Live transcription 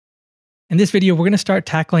In this video, we're going to start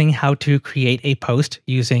tackling how to create a post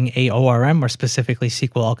using a ORM, or specifically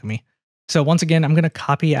Sqlalchemy. So once again, I'm going to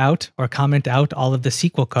copy out or comment out all of the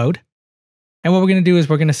SQL code. And what we're going to do is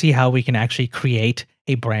we're going to see how we can actually create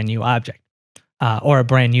a brand new object, or a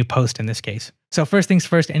brand new post in this case. So first things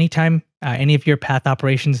first, anytime any of your path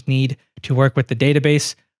operations need to work with the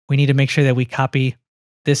database, we need to make sure that we copy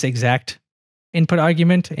this exact input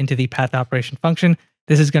argument into the path operation function.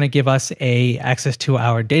 This is going to give us access to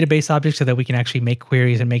our database object so that we can actually make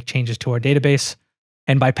queries and make changes to our database.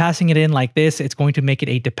 And by passing it in like this, it's going to make it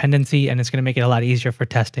a dependency, and it's going to make it a lot easier for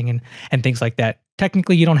testing and things like that.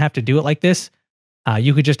 Technically, you don't have to do it like this.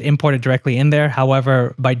 You could just import it directly in there.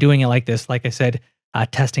 However, by doing it like this, like I said,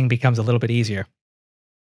 testing becomes a little bit easier.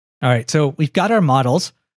 All right, so we've got our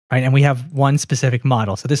models, right? And we have one specific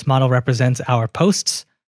model. So this model represents our posts.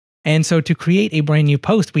 And so to create a brand new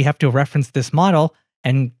post, we have to reference this model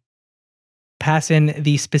and pass in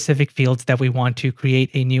the specific fields that we want to create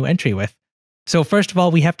a new entry with. So first of all,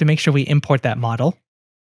 we have to make sure we import that model.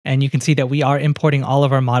 And you can see that we are importing all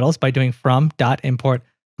of our models by doing from.import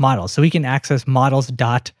models. So we can access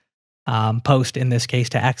models.post in this case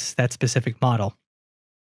to access that specific model.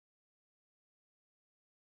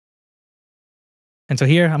 And so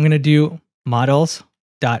here I'm going to do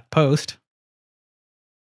models.post.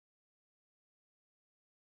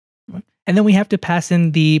 And then we have to pass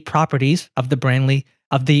in the properties of the brand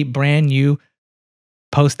new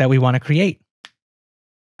post that we want to create.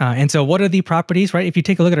 And so what are the properties, right? If you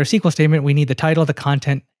take a look at our SQL statement, we need the title, the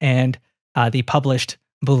content, and the published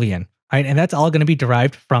Boolean, right? And that's all going to be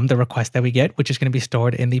derived from the request that we get, which is going to be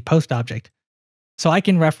stored in the post object. So I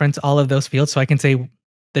can reference all of those fields. So I can say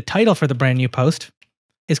the title for the brand new post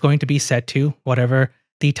is going to be set to whatever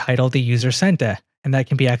the title the user sent it. And that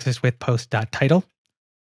can be accessed with post.title.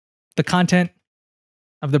 The content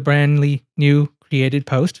of the brand new created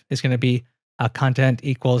post is going to be content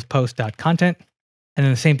equals post.content. And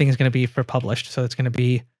then the same thing is going to be for published. So it's going to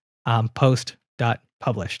be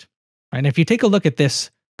post.published. Right? And if you take a look at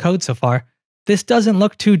this code so far, this doesn't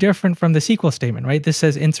look too different from the SQL statement, right? This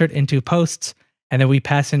says insert into posts, and then we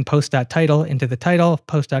pass in post.title into the title,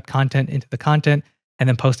 post.content into the content, and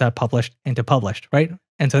then post.published into published, right?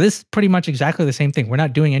 And so this is pretty much exactly the same thing. We're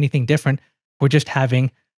not doing anything different. We're just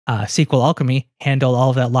having Sqlalchemy handle all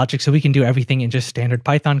of that logic, so we can do everything in just standard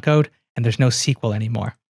Python code, and there's no SQL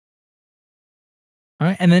anymore. All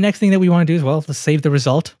right, and the next thing that we want to do is, well, let's save the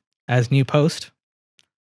result as new post.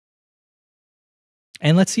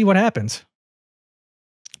 And let's see what happens.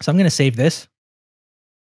 So I'm going to save this.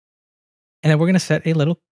 And then we're going to set a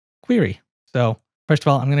little query. So first of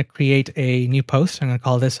all, I'm going to create a new post. I'm going to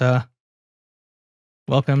call this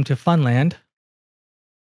Welcome to Funland.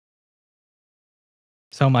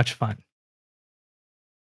 So much fun.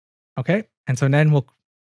 Okay, and so then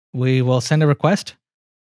we will send a request,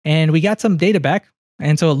 and we got some data back,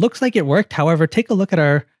 and so it looks like it worked. However, take a look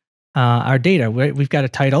at our data. We've got a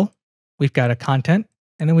title, we've got a content,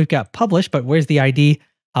 and then we've got published. But where's the ID?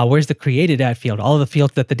 Where's the created at field? All of the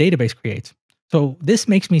fields that the database creates. So this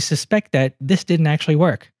makes me suspect that this didn't actually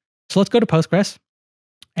work. So let's go to Postgres,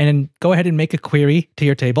 and then go ahead and make a query to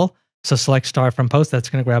your table. So select star from post. That's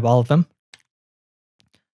going to grab all of them.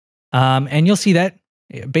 And you'll see that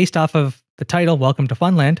based off of the title, Welcome to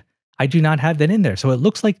Funland, I do not have that in there. So it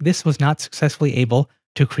looks like this was not successfully able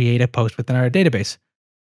to create a post within our database.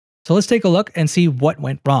 So let's take a look and see what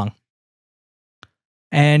went wrong.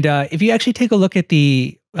 And if you actually take a look at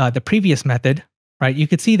the previous method, right, you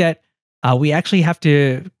could see that we actually have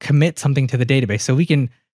to commit something to the database. So we can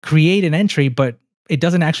create an entry, but it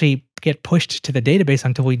doesn't actually get pushed to the database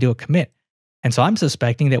until we do a commit. And so I'm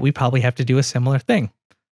suspecting that we probably have to do a similar thing.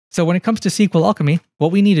 So when it comes to Sqlalchemy,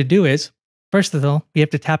 what we need to do is, first of all, we have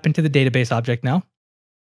to tap into the database object now.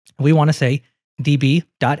 We want to say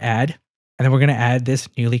db.add, and then we're going to add this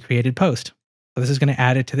newly created post. So this is going to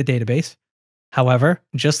add it to the database. However,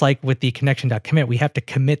 just like with the connection.commit, we have to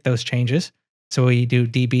commit those changes. So we do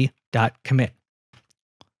db.commit.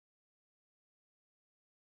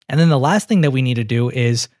 And then the last thing that we need to do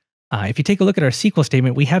is, if you take a look at our SQL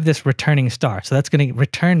statement, we have this returning star. So that's going to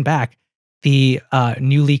return back the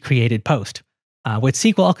newly created post. With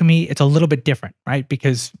Sqlalchemy, it's a little bit different, right?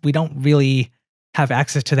 Because we don't really have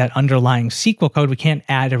access to that underlying SQL code. We can't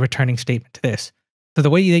add a returning statement to this. So the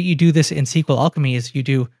way that you do this in Sqlalchemy is you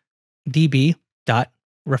do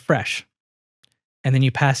db.refresh, and then you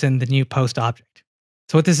pass in the new post object.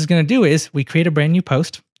 So what this is going to do is we create a brand new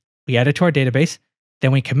post, we add it to our database,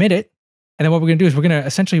 then we commit it, and then what we're going to do is we're going to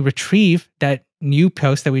essentially retrieve that new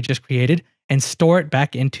post that we just created and store it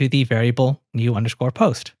back into the variable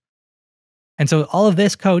new_post. And so all of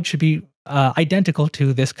this code should be identical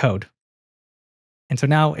to this code. And so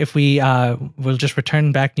now if we'll just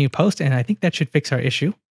return back new post, and I think that should fix our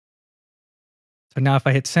issue. So now if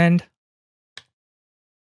I hit send,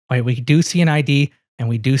 right, we do see an ID and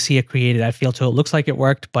we do see it created that field. So it looks like it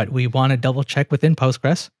worked, but we want to double check within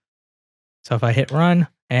Postgres. So if I hit run,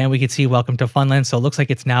 and we can see welcome to Funland. So it looks like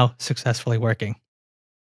it's now successfully working.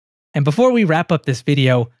 And before we wrap up this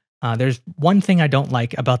video, there's one thing I don't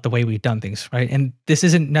like about the way we've done things, right? And this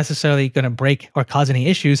isn't necessarily going to break or cause any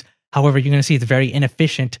issues. However, you're going to see it's very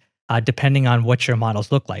inefficient depending on what your models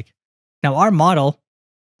look like. Now, our model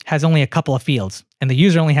has only a couple of fields, and the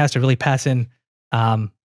user only has to really pass in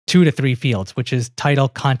 2 to 3 fields, which is title,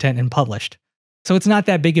 content, and published. So it's not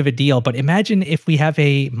that big of a deal, but imagine if we have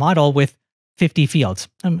a model with 50 fields.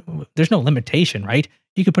 There's no limitation, right?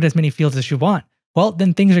 You could put as many fields as you want. Well,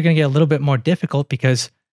 then things are going to get a little bit more difficult because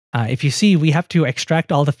if you see, we have to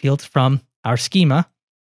extract all the fields from our schema,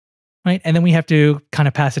 right? And then we have to kind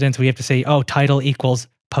of pass it in. So we have to say, oh, title equals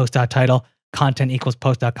post.title, content equals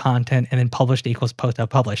post.content, and then published equals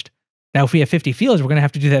post.published. Now, if we have 50 fields, we're going to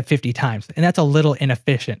have to do that 50 times. And that's a little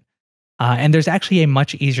inefficient. And there's actually a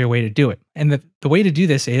much easier way to do it. And the way to do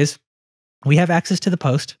this is we have access to the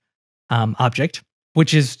post object,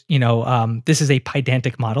 which is, this is a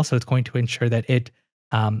pydantic model. So it's going to ensure that it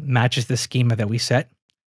matches the schema that we set.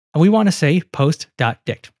 And we want to say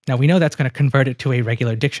post.dict. Now we know that's going to convert it to a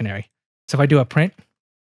regular dictionary. So if I do a print,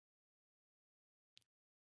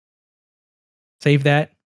 save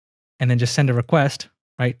that, and then just send a request,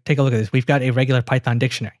 right? Take a look at this. We've got a regular Python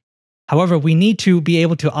dictionary. However, we need to be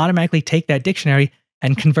able to automatically take that dictionary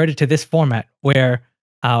and convert it to this format where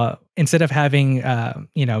instead of having,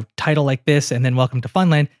 title like this and then welcome to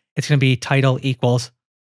Funland, it's going to be title equals,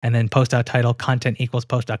 and then post.title, content equals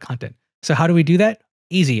post.content. So how do we do that?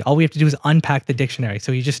 Easy. All we have to do is unpack the dictionary.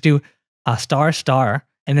 So you just do ***,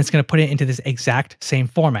 and it's going to put it into this exact same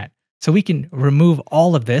format. So we can remove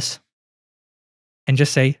all of this and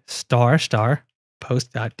just say ***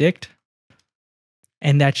 post.dict.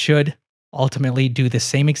 And that should ultimately do the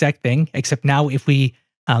same exact thing, except now if we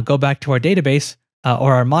go back to our database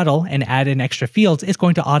or our model and add in extra fields, it's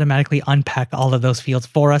going to automatically unpack all of those fields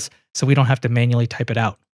for us so we don't have to manually type it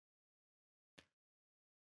out.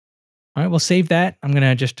 All right, we'll save that. I'm going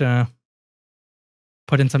to just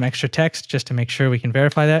put in some extra text just to make sure we can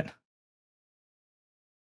verify that.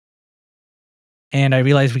 And I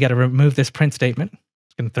realized we got to remove this print statement.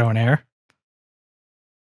 It's going to throw an error.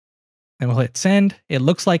 Then we'll hit send. It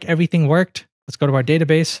looks like everything worked. Let's go to our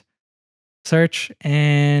database, search,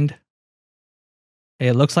 and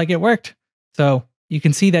it looks like it worked. So you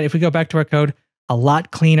can see that if we go back to our code, a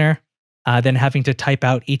lot cleaner than having to type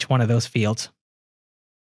out each one of those fields.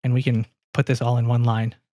 And we can put this all in one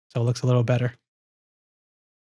line, so it looks a little better.